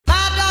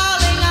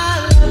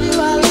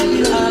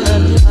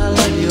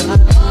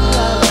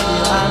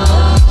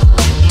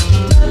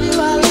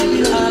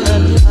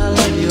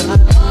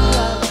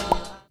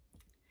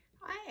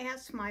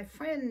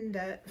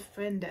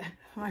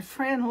my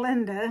friend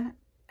Linda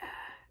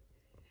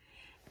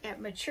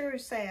at Mature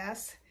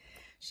Sass.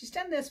 She's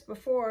done this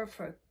before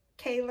for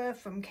Kayla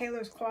from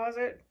Kayla's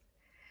Closet.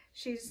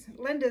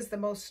 Linda's the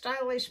most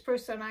stylish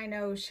person I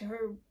know.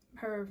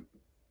 Her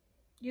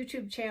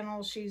YouTube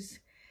channel,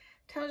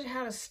 tells you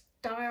how to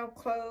style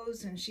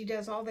clothes, and she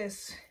does all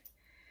this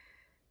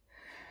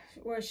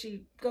where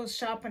she goes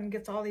shopping and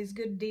gets all these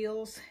good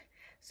deals.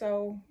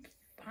 So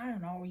I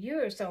don't know, a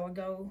year or so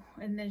ago,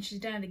 and then she's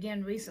done it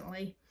again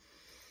recently.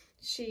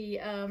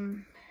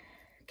 Kayla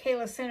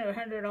sent her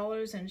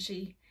 $100 and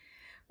she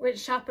went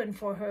shopping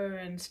for her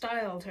and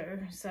styled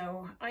her.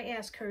 So I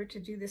asked her to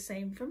do the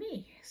same for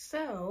me.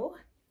 So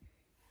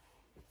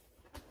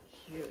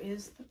here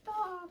is the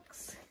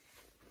box.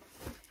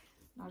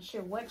 Not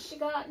sure what she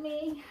got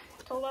me.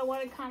 Told her I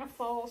wanted kind of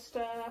fall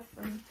stuff,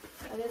 and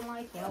I didn't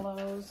like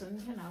yellows, and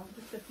you know,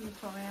 just a few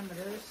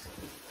parameters.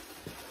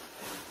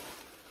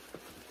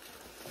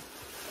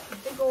 A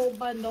big old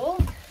bundle.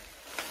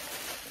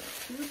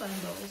 2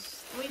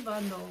 bundles. 3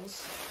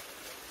 bundles.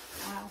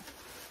 Wow.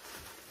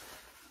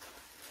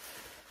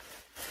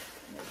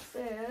 And it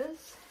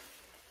says,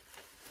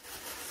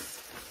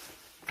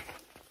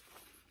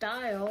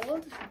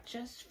 styled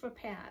just for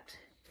Pat.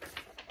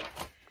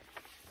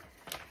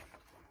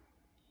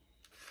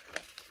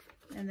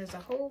 And there's a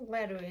whole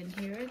letter in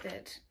here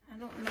that I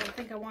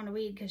think I want to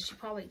read, because she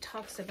probably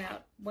talks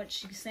about what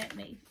she sent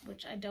me,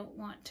 which I don't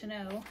want to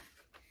know.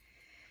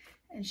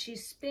 And she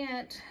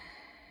spent,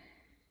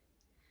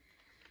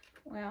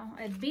 well,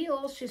 at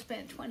Beal's she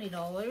spent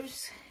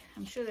 $20.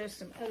 I'm sure there's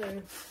some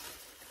other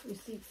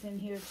receipts in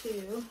here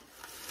too.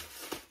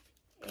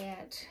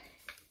 At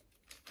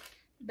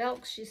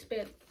Belk she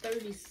spent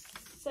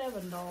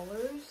 $37.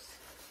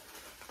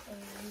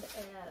 And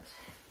at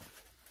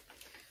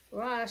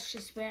Ross she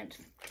spent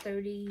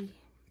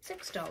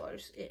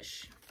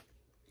 $36-ish.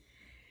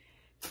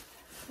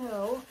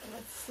 So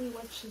let's see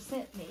what she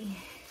sent me.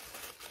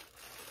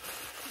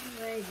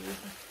 Alrighty,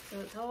 so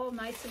it's all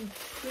nice and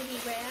pretty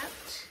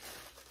wrapped.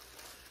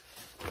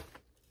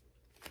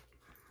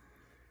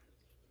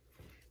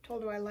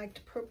 Told her I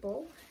liked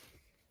purple.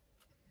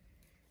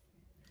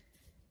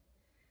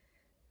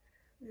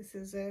 This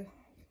is a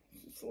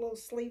little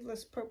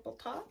sleeveless purple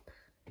top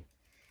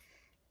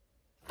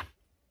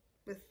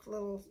with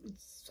little,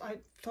 I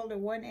told her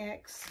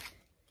 1X.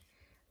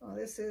 Well,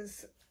 this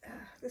is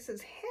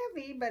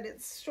heavy, but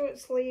it's short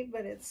sleeve,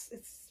 but it's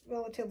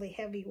relatively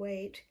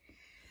heavyweight.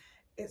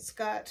 It's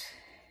got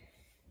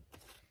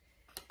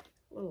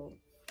little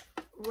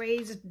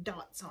raised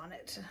dots on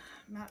it.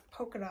 Not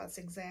polka dots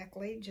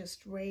exactly,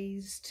 just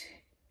raised,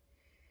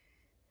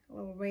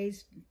 little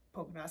raised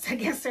polka dots. I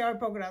guess they are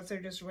polka dots,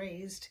 they're just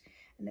raised.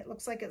 And it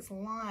looks like it's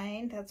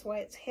lined, that's why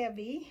it's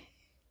heavy.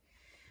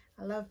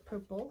 I love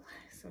purple,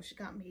 so she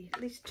got me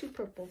at least 2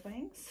 purple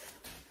things.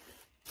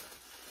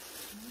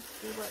 Let's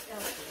see what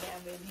else we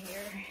have in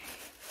here.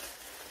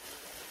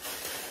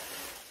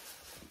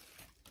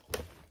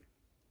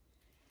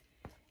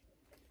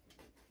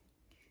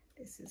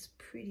 This is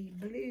pretty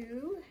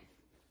blue,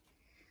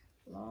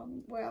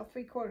 long, well,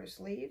 3/4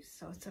 sleeves,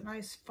 so it's a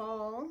nice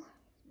fall,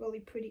 really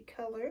pretty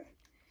color.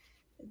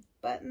 The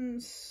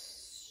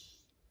buttons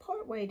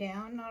part way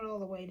down, not all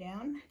the way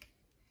down.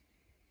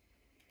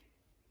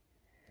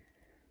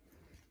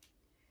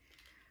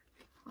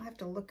 I'll have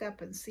to look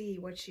up and see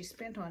what she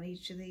spent on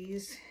each of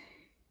these.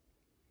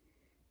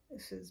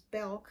 This is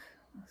Belk.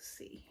 Let's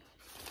see.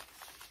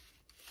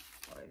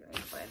 Where did I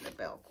find the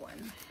Belk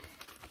one?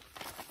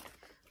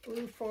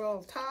 Blue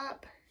foil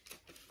top,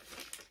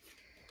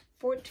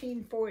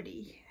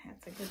 $14.40.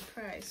 That's a good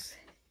price.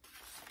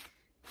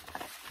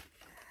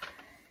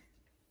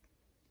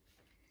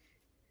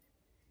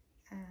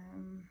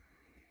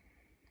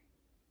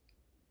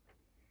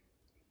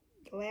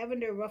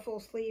 Lavender ruffle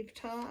sleeve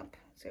top.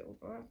 Is it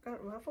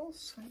got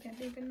ruffles? I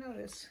didn't even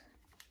notice.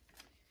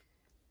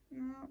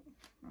 No,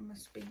 I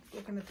must be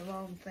looking at the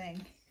wrong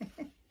thing.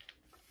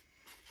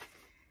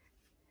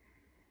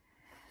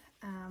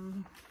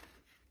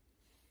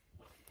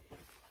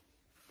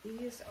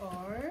 These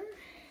are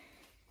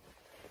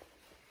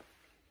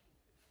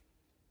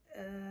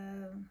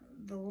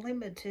the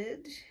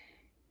limited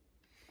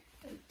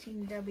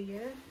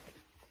 18W.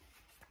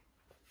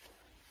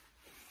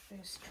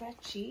 They're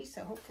stretchy,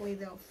 so hopefully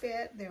they'll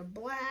fit. They're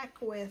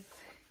black with,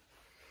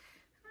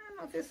 I don't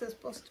know if this is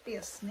supposed to be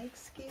a snake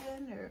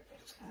skin or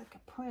it's like a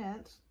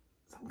print,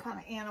 some kind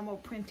of animal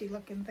printy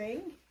looking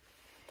thing.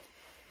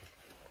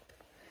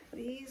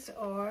 These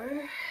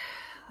are,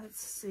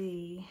 let's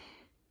see,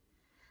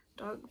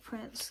 dark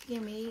print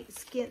skimmies.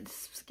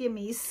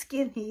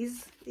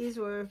 These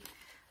were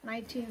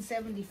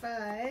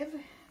 1975. Do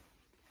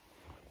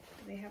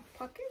they have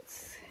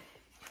pockets?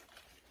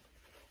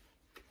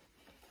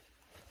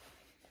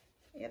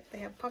 Yep, they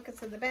have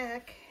pockets in the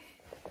back.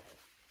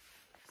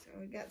 So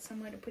we got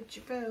somewhere to put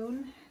your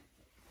phone.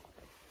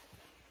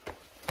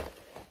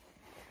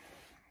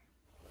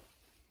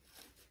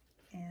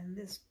 And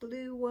this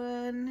blue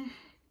one,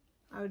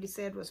 I already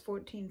said was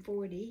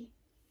 $14.40.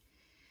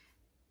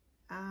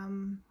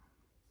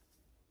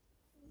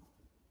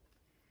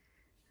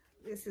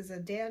 This is a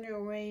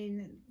Daniel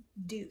Rain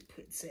dupe,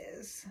 it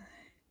says.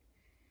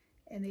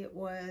 And it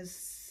was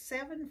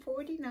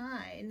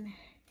 $7.49.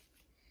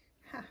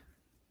 Huh.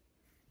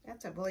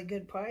 That's a really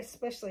good price,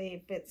 especially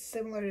if it's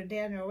similar to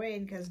Daniel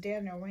Rain, because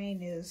Daniel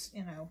Rain is,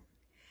 you know,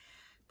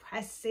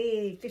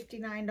 pricey,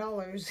 $59.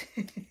 All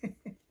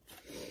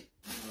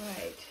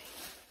right.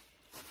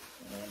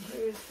 And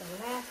here's the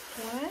last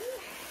one.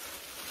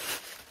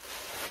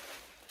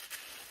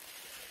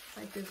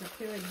 Like there's a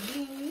pair of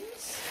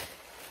jeans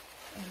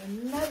and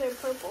another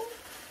purple.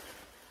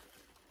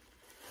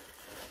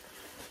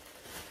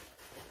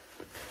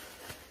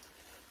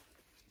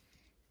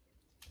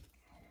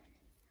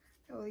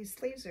 Oh, these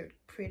sleeves are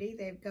pretty.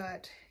 They've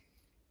got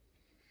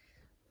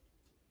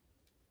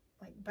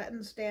like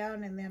buttons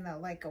down and then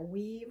like a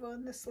weave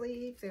on the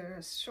sleeve.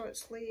 They're short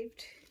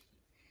sleeved.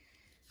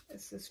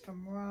 This is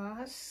from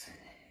Ross.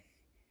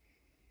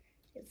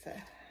 It's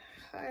a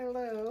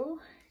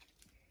high-low,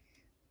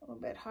 a little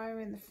bit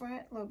higher in the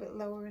front, a little bit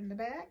lower in the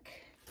back.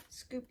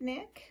 Scoop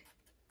neck.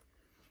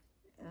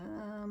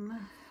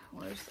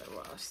 Where's the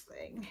Ross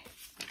thing?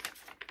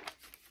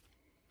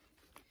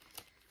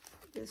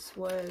 This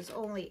was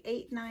only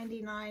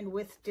 $8.99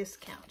 with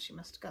discount. She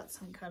must have got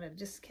some kind of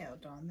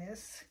discount on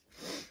this.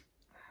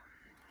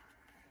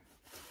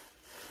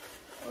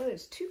 Oh,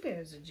 there's two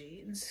pairs of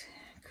jeans.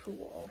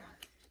 Cool.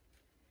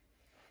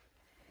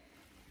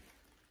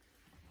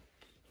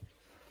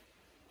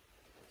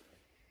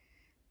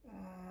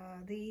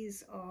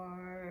 These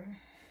are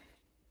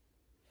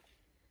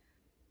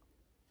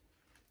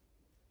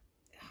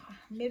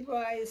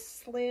mid-rise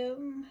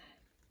slim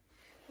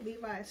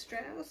Levi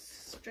Strauss,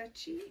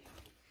 stretchy.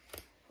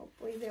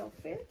 Hopefully they'll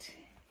fit.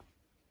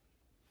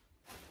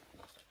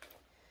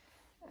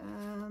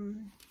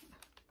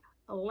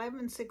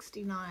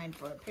 $11.69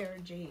 for a pair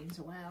of jeans.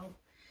 Wow,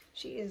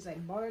 she is a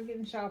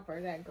bargain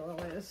shopper, that girl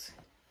is.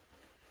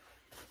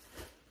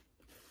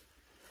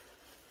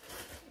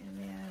 And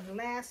then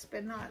last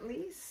but not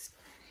least,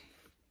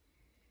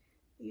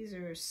 these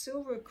are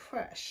Silver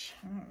Crush.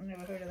 I've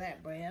never heard of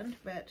that brand,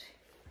 but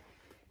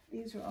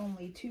these are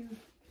only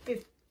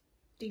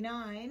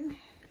 $2.59.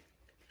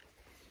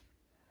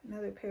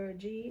 Another pair of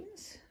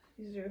jeans.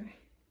 These are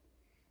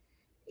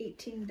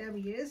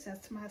 18Ws.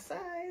 That's my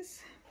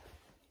size.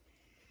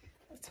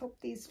 Let's hope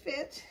these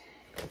fit.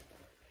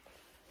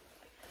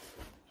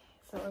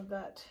 So I've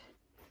got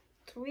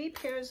 3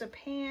 pairs of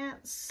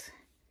pants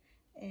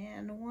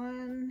and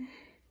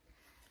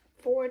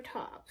 4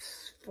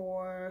 tops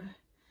for,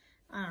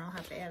 I don't know, I'll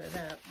have to add it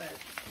up, but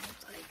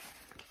it's like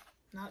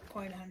not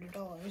quite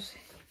 $100.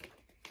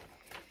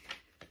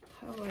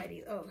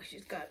 Alrighty, oh,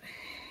 she's got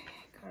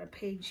a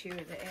page here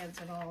that adds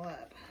it all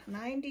up.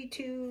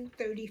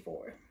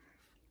 $92.34.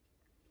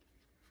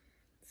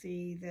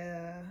 See,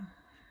 the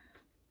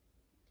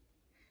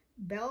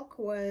Belk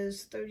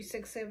was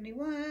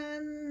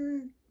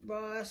 $36.71,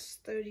 Ross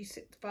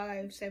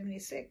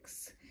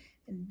 $35.76,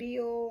 and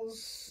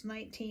Beals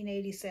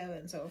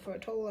 $19.87. So for a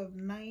total of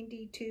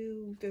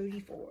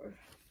 $92.34.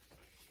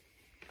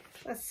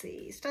 Let's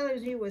see.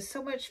 Styler's New was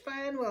so much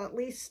fun. Well, at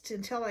least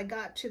until I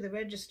got to the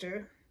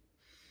register.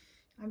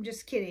 I'm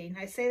just kidding.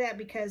 I say that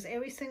because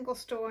every single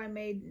store I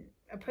made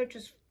a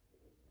purchase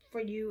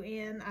for you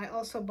in, I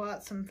also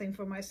bought something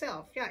for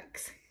myself.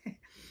 Yikes.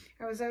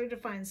 I was able to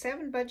find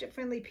 7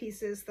 budget-friendly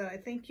pieces that I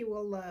think you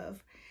will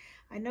love.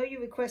 I know you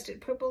requested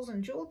purples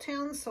and jewel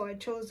tones, so I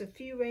chose a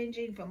few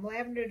ranging from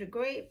lavender to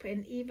grape,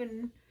 and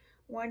even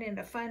one in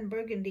a fun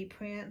burgundy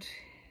print.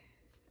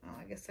 Oh,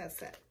 I guess that's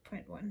that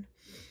print one.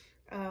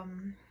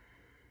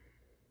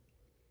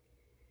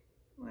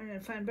 One in a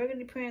fun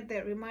burgundy print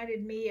that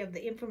reminded me of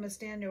the infamous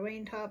Daniel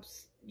Rain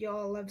tops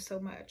y'all love so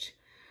much.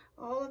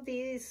 All of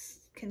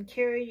these can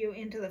carry you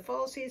into the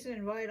fall season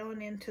and right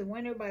on into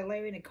winter by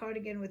layering a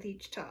cardigan with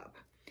each top.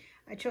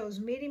 I chose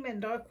medium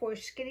and dark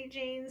wash skinny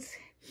jeans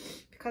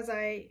because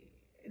I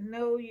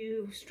know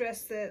you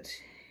stress that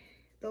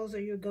those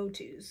are your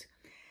go-tos.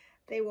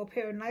 They will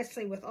pair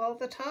nicely with all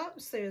the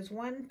tops. There's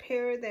one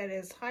pair that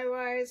is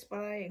high-rise, but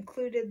I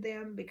included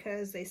them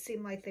because they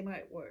seem like they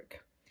might work.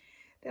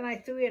 Then I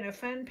threw in a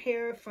fun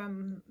pair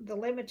from the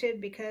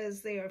Limited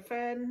because they are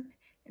fun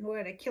and were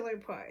at a killer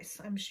price.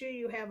 I'm sure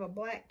you have a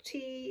black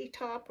tee,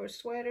 top, or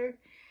sweater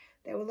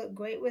that will look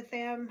great with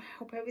them.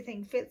 Hope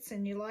everything fits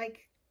and you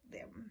like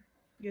them.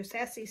 Your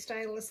sassy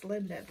stylist,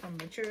 Linda, from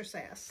Mature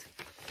Sass.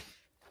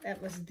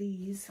 That was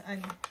these.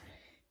 I'm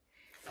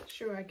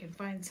sure I can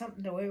find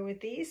something to wear with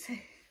these.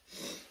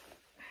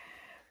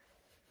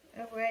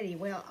 Alrighty,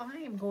 well, I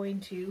am going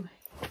to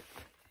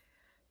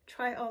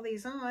try all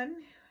these on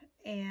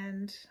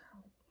and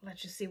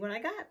let you see what I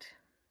got.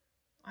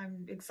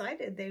 I'm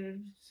excited. They're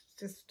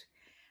just,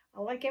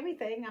 I like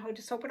everything. I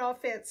just hope it all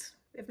fits.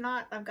 If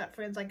not, I've got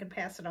friends I can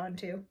pass it on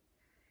to.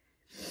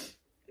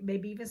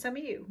 Maybe even some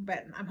of you,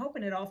 but I'm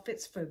hoping it all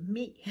fits for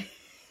me.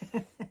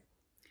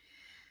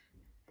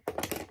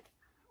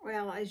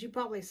 Well, as you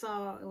probably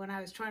saw when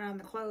I was trying on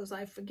the clothes,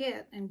 I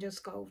forget and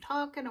just go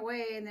talking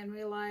away and then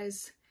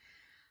realize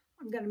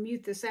I'm going to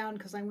mute the sound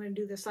because I'm going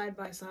to do the side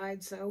by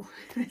side, so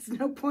there's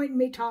no point in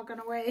me talking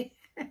away.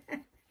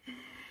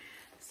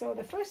 So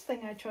the first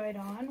thing I tried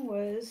on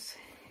was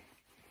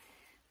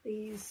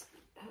these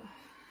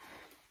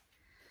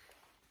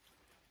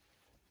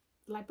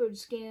leopard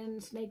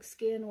skin, snake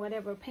skin,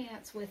 whatever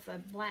pants with a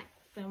black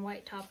and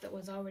white top that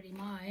was already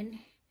mine.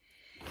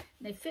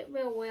 They fit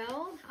real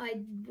well.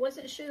 I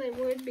wasn't sure they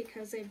would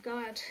because they've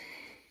got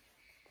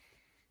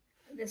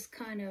this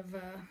kind of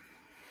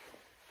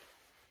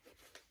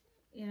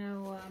you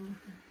know,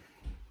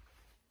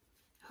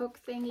 hook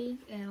thingy,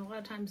 and a lot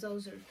of times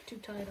those are too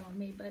tight on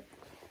me, but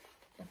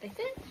they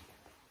fit.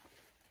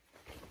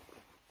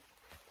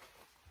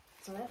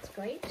 So that's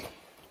great.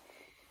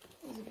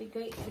 These would be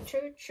great for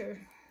church, or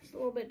it's a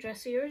little bit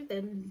dressier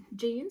than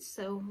jeans,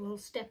 so we'll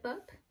step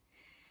up.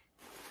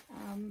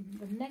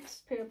 The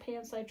next pair of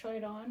pants I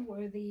tried on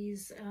were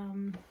these,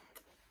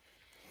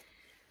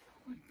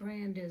 what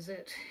brand is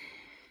it?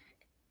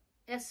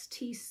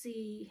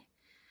 STC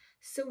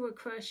Silver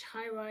Crush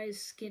High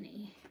Rise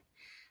Skinny.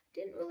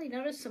 Didn't really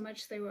notice so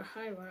much they were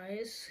high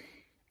rise.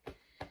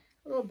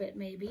 A little bit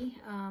maybe.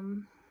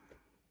 And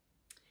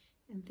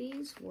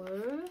these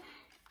were,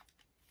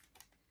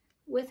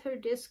 with her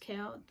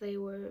discount, they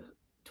were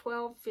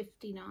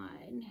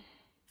 $12.59.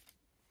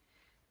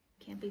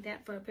 Can't beat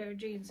that for a pair of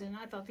jeans, and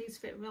I thought these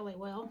fit really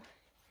well.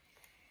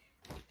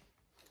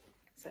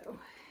 So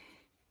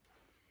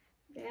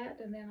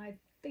that, and then I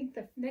think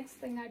the next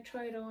thing I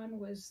tried on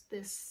was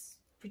this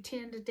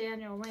Pretend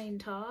Daniel Rain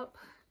top,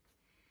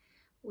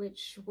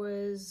 which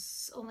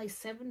was only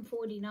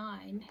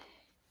 $7.49.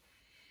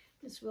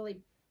 It's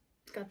really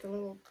got the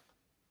little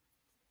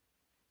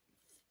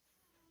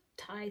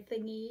tie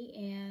thingy,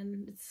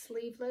 and it's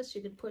sleeveless.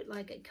 You could put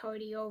like a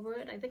cardi over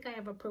it. I think I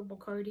have a purple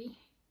cardi.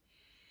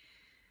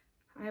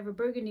 I have a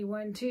burgundy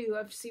one too. I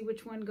have to see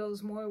which one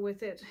goes more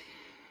with it.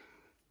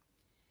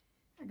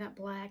 I got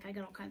black. I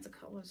got all kinds of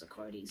colors of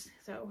cardis.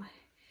 So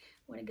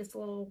when it gets a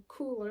little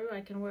cooler,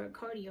 I can wear a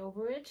cardi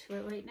over it.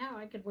 But right now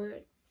I could wear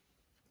it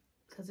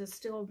because it's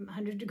still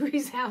 100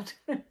 degrees out.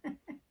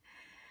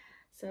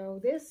 So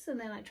this, and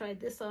then I tried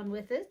this on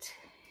with it.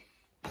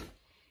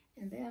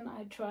 And then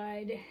I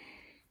tried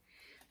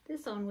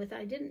this on with,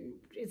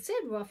 it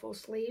said ruffle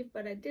sleeve,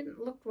 but it didn't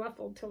look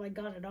ruffled till I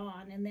got it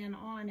on. And then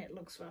on it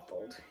looks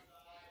ruffled.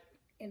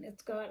 And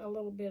it's got a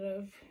little bit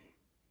of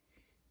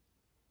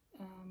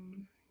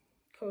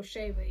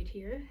crochet right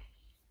here.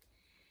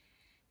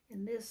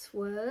 And this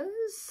was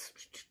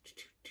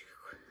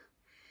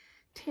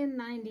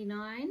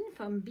 $10.99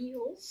 from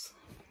Beals.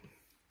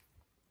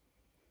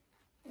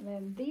 And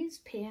then these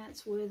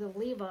pants were the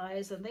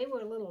Levi's, and they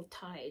were a little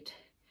tight.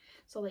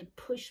 So they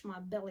pushed my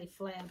belly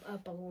flap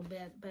up a little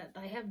bit, but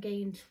I have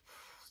gained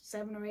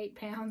 7 or 8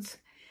 pounds.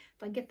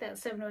 If I get that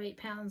 7 or 8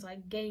 pounds I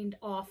gained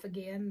off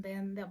again,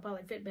 then they'll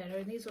probably fit better.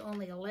 And these are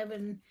only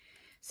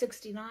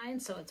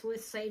 $11.69, so it's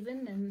worth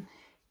saving. And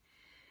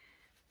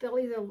they'll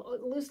either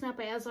loosen up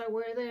as I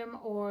wear them,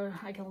 or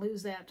I can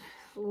lose that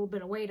little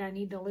bit of weight I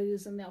need to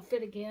lose, and they'll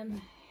fit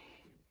again.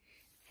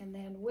 And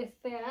then with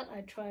that,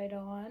 I tried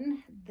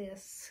on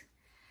this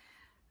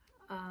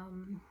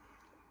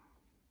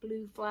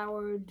blue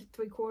flowered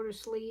 3/4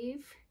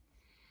 sleeve,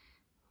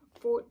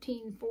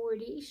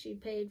 $14.40 she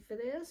paid for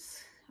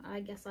this.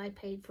 I guess I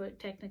paid for it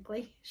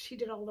technically. She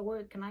did all the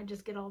work and I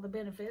just get all the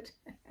benefit.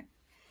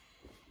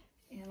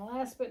 And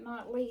last but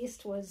not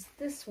least was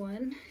this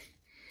one,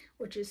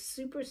 which is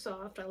super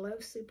soft. I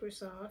love super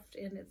soft,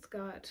 and it's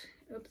got,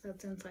 oops,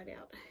 that's inside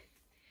out.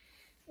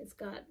 It's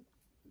got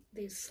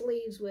these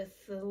sleeves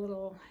with the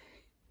little,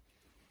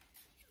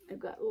 they've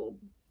got little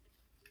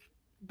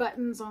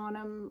buttons on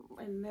them,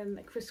 and then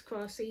the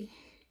crisscrossy.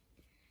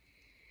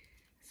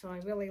 So I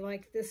really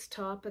like this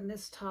top, and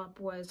this top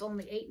was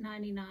only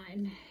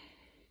 $8.99.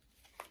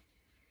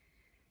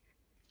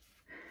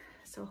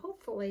 So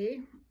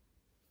hopefully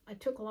I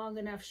took long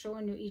enough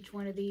showing you each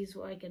one of these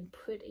where I can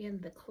put in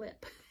the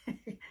clip,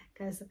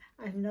 because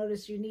I've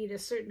noticed you need a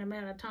certain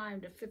amount of time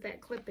to fit that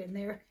clip in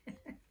there.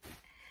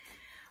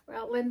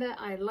 Well, Linda,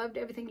 I loved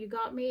everything you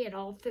got me. It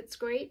all fits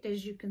great,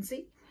 as you can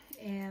see.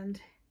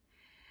 And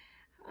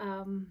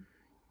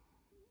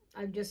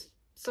I just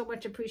so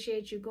much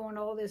appreciate you going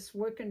all this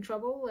work and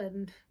trouble,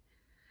 and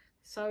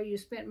sorry you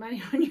spent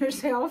money on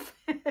yourself.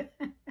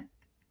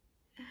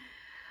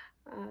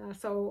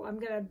 So I'm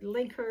going to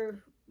link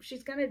her.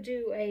 She's going to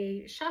do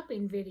a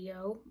shopping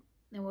video,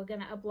 and we're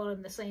going to upload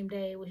them the same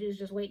day. She was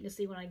just waiting to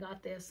see when I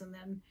got this, and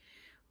then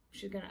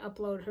she's going to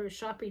upload her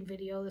shopping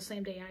video the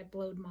same day I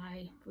upload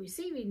my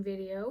receiving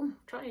video,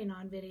 trying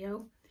on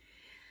video.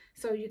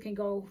 So you can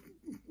go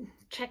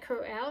check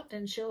her out,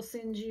 and she'll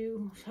send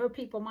you her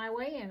people my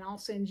way, and I'll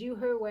send you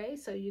her way,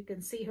 so you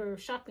can see her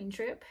shopping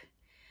trip,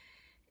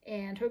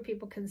 and her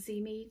people can see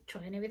me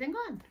trying everything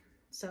on.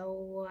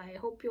 So I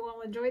hope you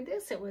all enjoyed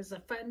this. It was a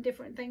fun,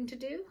 different thing to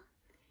do.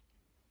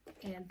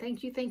 And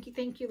thank you, thank you,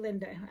 thank you,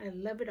 Linda. I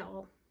love it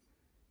all.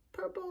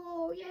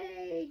 Purple,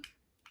 yay!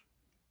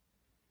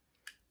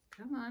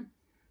 Come on.